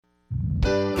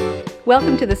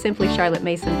Welcome to the Simply Charlotte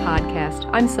Mason podcast.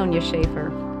 I'm Sonia Schaefer.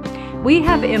 We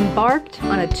have embarked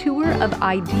on a tour of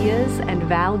ideas and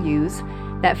values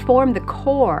that form the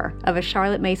core of a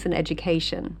Charlotte Mason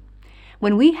education.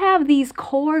 When we have these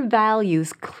core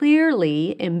values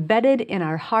clearly embedded in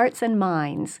our hearts and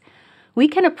minds, we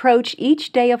can approach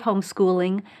each day of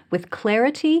homeschooling with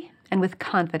clarity and with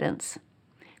confidence.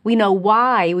 We know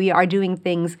why we are doing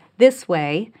things this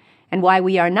way and why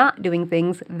we are not doing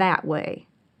things that way.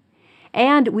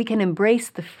 And we can embrace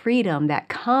the freedom that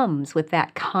comes with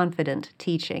that confident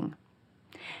teaching.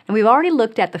 And we've already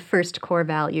looked at the first core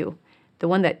value, the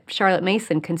one that Charlotte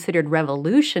Mason considered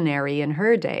revolutionary in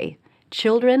her day.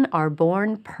 Children are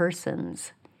born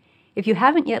persons. If you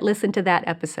haven't yet listened to that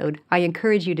episode, I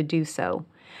encourage you to do so.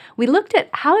 We looked at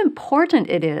how important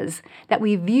it is that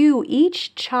we view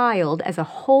each child as a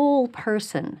whole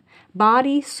person,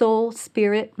 body, soul,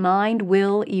 spirit, mind,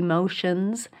 will,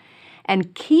 emotions,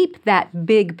 and keep that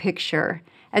big picture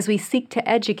as we seek to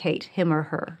educate him or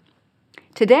her.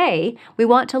 Today, we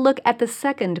want to look at the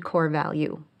second core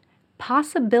value,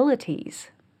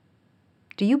 possibilities.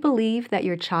 Do you believe that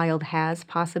your child has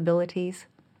possibilities?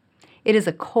 It is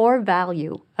a core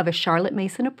value of a Charlotte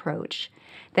Mason approach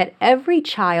that every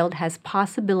child has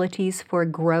possibilities for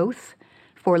growth,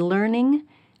 for learning,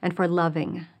 and for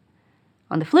loving.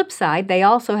 On the flip side, they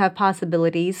also have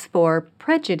possibilities for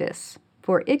prejudice,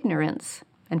 for ignorance,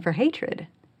 and for hatred.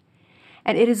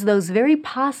 And it is those very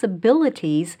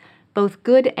possibilities, both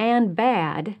good and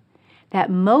bad, that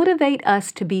motivate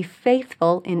us to be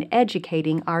faithful in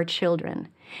educating our children.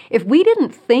 If we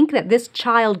didn't think that this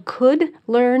child could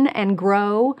learn and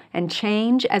grow and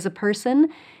change as a person,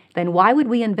 then why would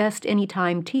we invest any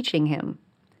time teaching him?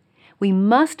 We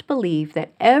must believe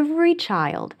that every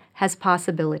child has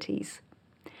possibilities.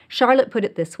 Charlotte put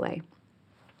it this way: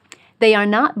 they are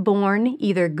not born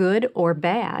either good or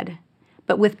bad,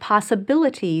 but with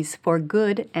possibilities for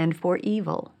good and for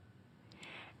evil.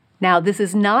 Now, this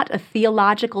is not a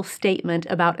theological statement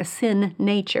about a sin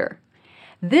nature.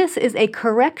 This is a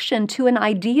correction to an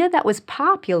idea that was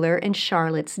popular in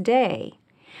Charlotte's day.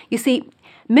 You see,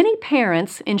 many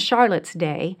parents in Charlotte's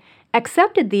day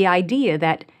accepted the idea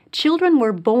that children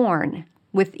were born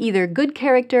with either good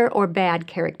character or bad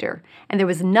character, and there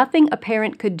was nothing a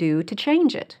parent could do to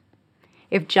change it.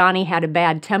 If Johnny had a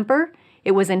bad temper,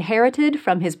 it was inherited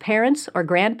from his parents or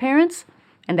grandparents,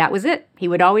 and that was it. He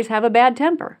would always have a bad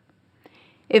temper.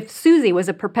 If Susie was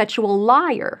a perpetual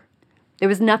liar, there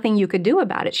was nothing you could do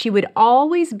about it. She would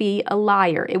always be a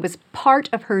liar. It was part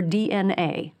of her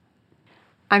DNA.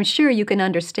 I'm sure you can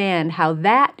understand how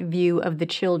that view of the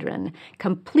children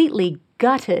completely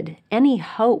gutted any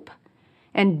hope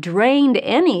and drained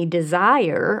any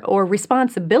desire or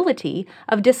responsibility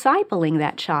of discipling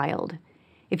that child.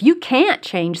 If you can't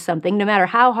change something, no matter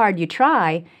how hard you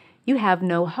try, you have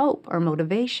no hope or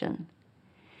motivation.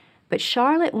 But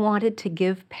Charlotte wanted to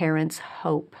give parents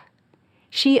hope.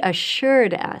 She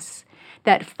assured us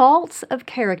that faults of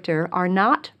character are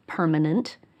not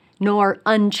permanent nor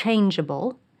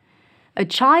unchangeable. A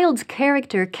child's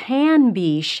character can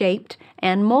be shaped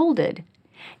and molded.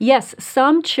 Yes,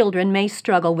 some children may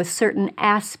struggle with certain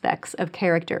aspects of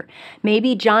character.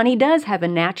 Maybe Johnny does have a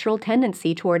natural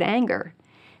tendency toward anger.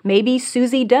 Maybe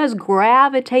Susie does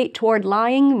gravitate toward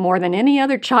lying more than any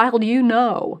other child you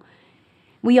know.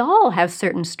 We all have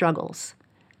certain struggles.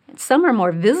 Some are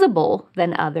more visible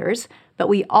than others, but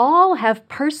we all have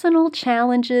personal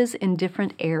challenges in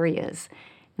different areas.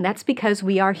 And that's because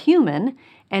we are human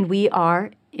and we are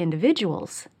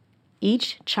individuals.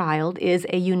 Each child is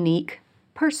a unique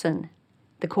person,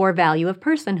 the core value of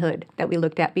personhood that we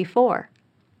looked at before.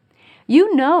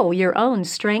 You know your own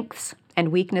strengths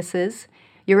and weaknesses,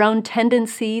 your own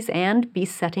tendencies and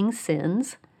besetting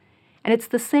sins. And it's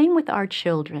the same with our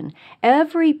children.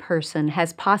 Every person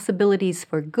has possibilities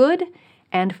for good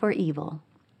and for evil.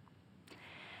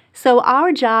 So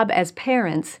our job as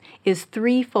parents is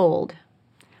threefold.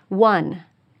 1,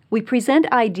 we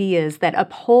present ideas that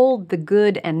uphold the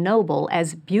good and noble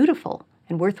as beautiful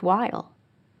and worthwhile.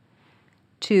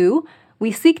 2,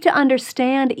 we seek to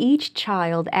understand each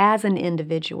child as an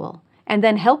individual and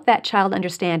then help that child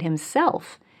understand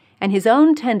himself and his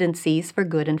own tendencies for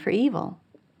good and for evil.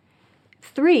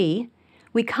 3,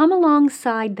 we come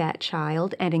alongside that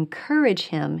child and encourage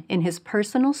him in his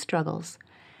personal struggles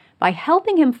by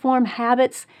helping him form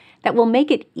habits that will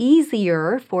make it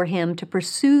easier for him to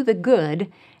pursue the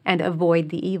good and avoid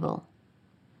the evil.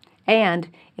 And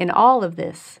in all of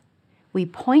this, we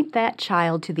point that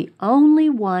child to the only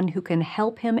one who can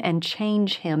help him and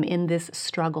change him in this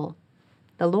struggle,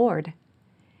 the Lord.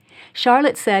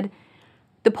 Charlotte said,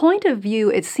 "The point of view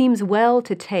it seems well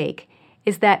to take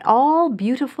is that all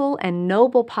beautiful and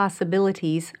noble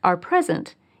possibilities are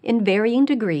present in varying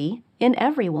degree in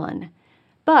everyone,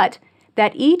 but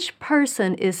that each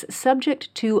person is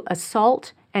subject to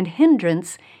assault and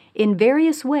hindrance in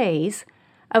various ways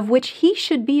of which he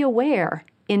should be aware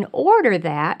in order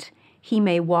that he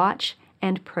may watch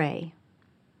and pray.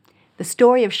 The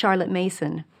Story of Charlotte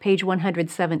Mason, page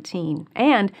 117,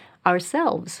 and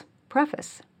Ourselves,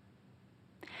 preface.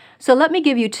 So let me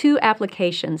give you 2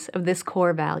 applications of this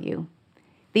core value.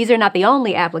 These are not the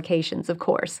only applications, of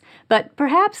course, but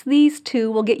perhaps these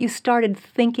 2 will get you started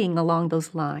thinking along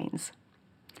those lines.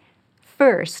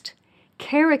 First,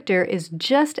 character is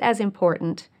just as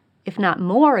important, if not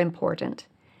more important,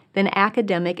 than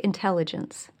academic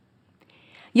intelligence.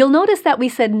 You'll notice that we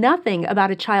said nothing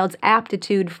about a child's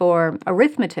aptitude for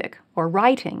arithmetic or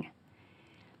writing.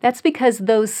 That's because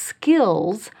those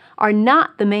skills are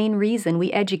not the main reason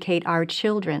we educate our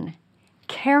children.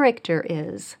 Character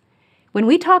is. When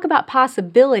we talk about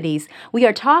possibilities, we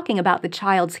are talking about the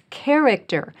child's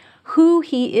character, who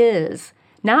he is,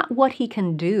 not what he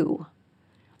can do.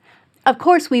 Of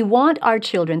course, we want our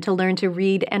children to learn to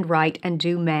read and write and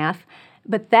do math,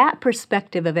 but that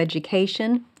perspective of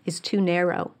education is too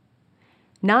narrow.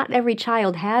 Not every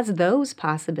child has those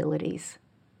possibilities.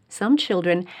 Some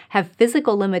children have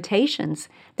physical limitations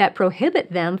that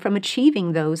prohibit them from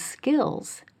achieving those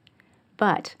skills.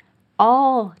 But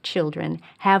all children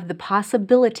have the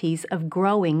possibilities of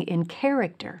growing in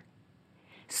character.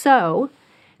 So,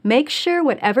 make sure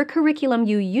whatever curriculum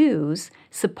you use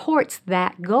supports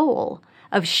that goal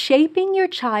of shaping your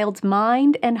child's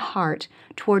mind and heart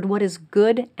toward what is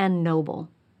good and noble.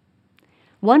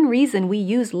 One reason we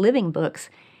use living books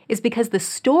is because the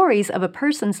stories of a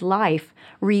person's life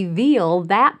reveal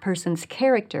that person's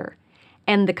character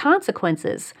and the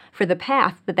consequences for the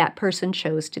path that that person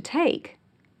chose to take.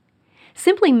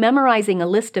 Simply memorizing a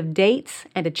list of dates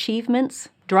and achievements,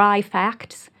 dry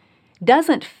facts,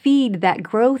 doesn't feed that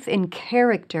growth in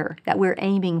character that we're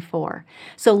aiming for.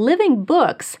 So living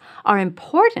books are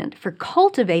important for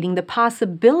cultivating the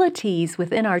possibilities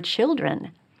within our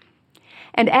children.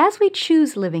 And as we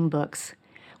choose living books,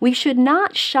 we should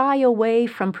not shy away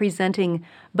from presenting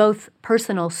both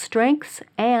personal strengths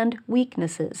and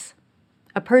weaknesses,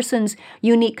 a person's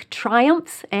unique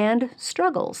triumphs and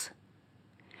struggles.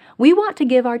 We want to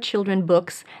give our children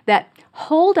books that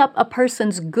hold up a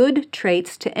person's good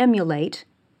traits to emulate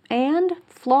and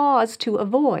flaws to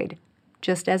avoid,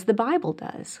 just as the Bible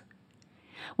does.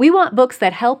 We want books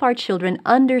that help our children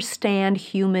understand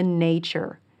human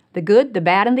nature, the good, the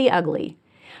bad, and the ugly,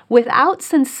 without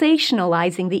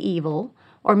sensationalizing the evil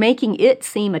or making it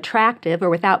seem attractive or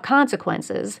without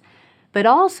consequences, but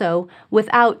also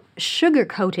without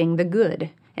sugarcoating the good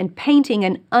and painting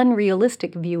an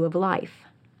unrealistic view of life.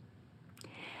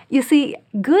 You see,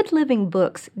 good living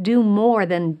books do more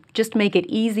than just make it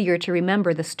easier to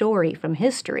remember the story from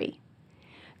history.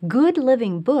 Good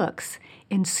living books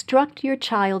instruct your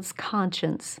child's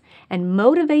conscience and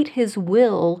motivate his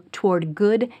will toward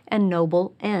good and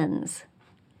noble ends.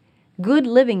 Good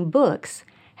living books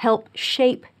help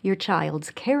shape your child's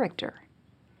character.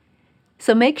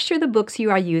 So make sure the books you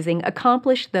are using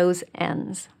accomplish those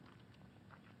ends.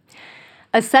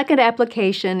 A second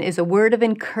application is a word of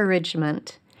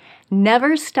encouragement.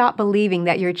 Never stop believing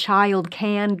that your child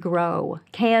can grow,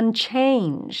 can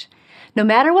change. No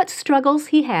matter what struggles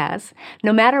he has,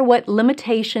 no matter what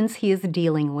limitations he is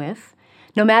dealing with,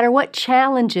 no matter what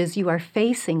challenges you are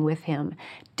facing with him,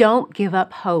 don't give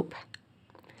up hope.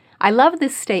 I love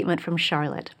this statement from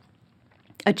Charlotte.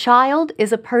 A child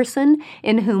is a person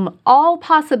in whom all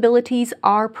possibilities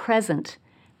are present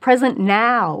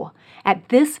now, at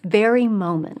this very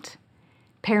moment.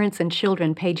 Parents and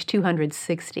Children, page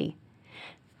 260.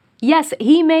 Yes,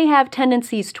 he may have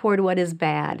tendencies toward what is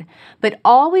bad, but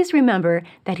always remember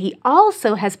that he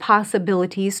also has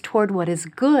possibilities toward what is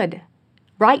good,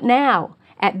 right now,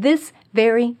 at this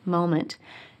very moment.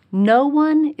 No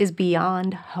one is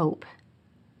beyond hope.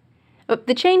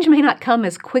 The change may not come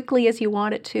as quickly as you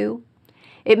want it to.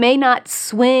 It may not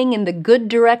swing in the good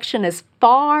direction as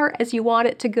far as you want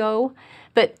it to go,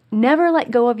 but never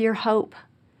let go of your hope.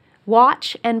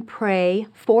 Watch and pray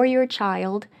for your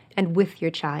child and with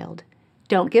your child.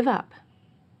 Don't give up.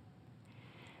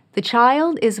 The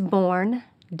child is born,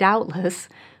 doubtless,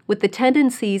 with the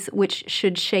tendencies which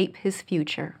should shape his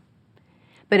future.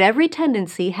 But every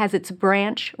tendency has its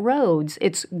branch roads,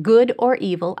 its good or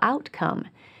evil outcome.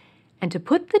 And to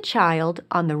put the child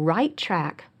on the right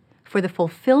track for the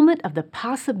fulfillment of the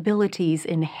possibilities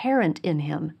inherent in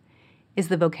him is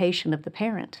the vocation of the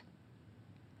parent.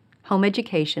 Home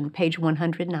Education, page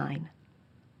 109.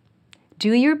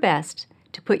 Do your best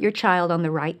to put your child on the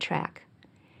right track.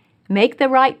 Make the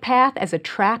right path as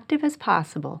attractive as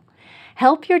possible.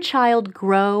 Help your child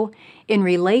grow in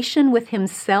relation with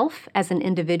himself as an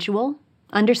individual,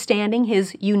 understanding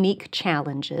his unique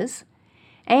challenges,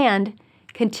 and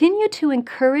continue to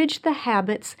encourage the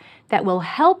habits that will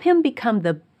help him become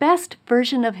the best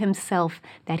version of himself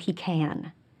that he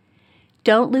can.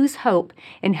 Don't lose hope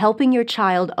in helping your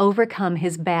child overcome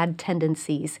his bad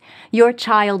tendencies. Your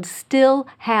child still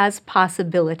has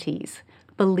possibilities.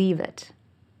 Believe it.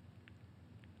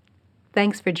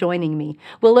 Thanks for joining me.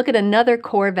 We'll look at another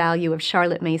core value of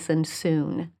Charlotte Mason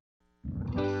soon.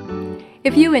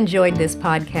 If you enjoyed this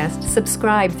podcast,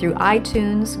 subscribe through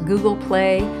iTunes, Google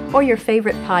Play, or your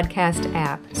favorite podcast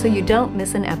app so you don't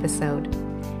miss an episode.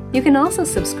 You can also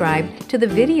subscribe to the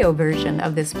video version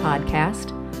of this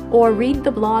podcast or read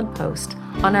the blog post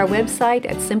on our website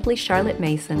at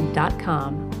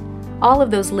simplycharlottemason.com. All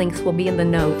of those links will be in the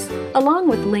notes, along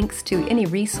with links to any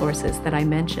resources that I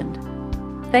mentioned.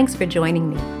 Thanks for joining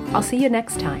me. I'll see you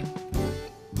next time.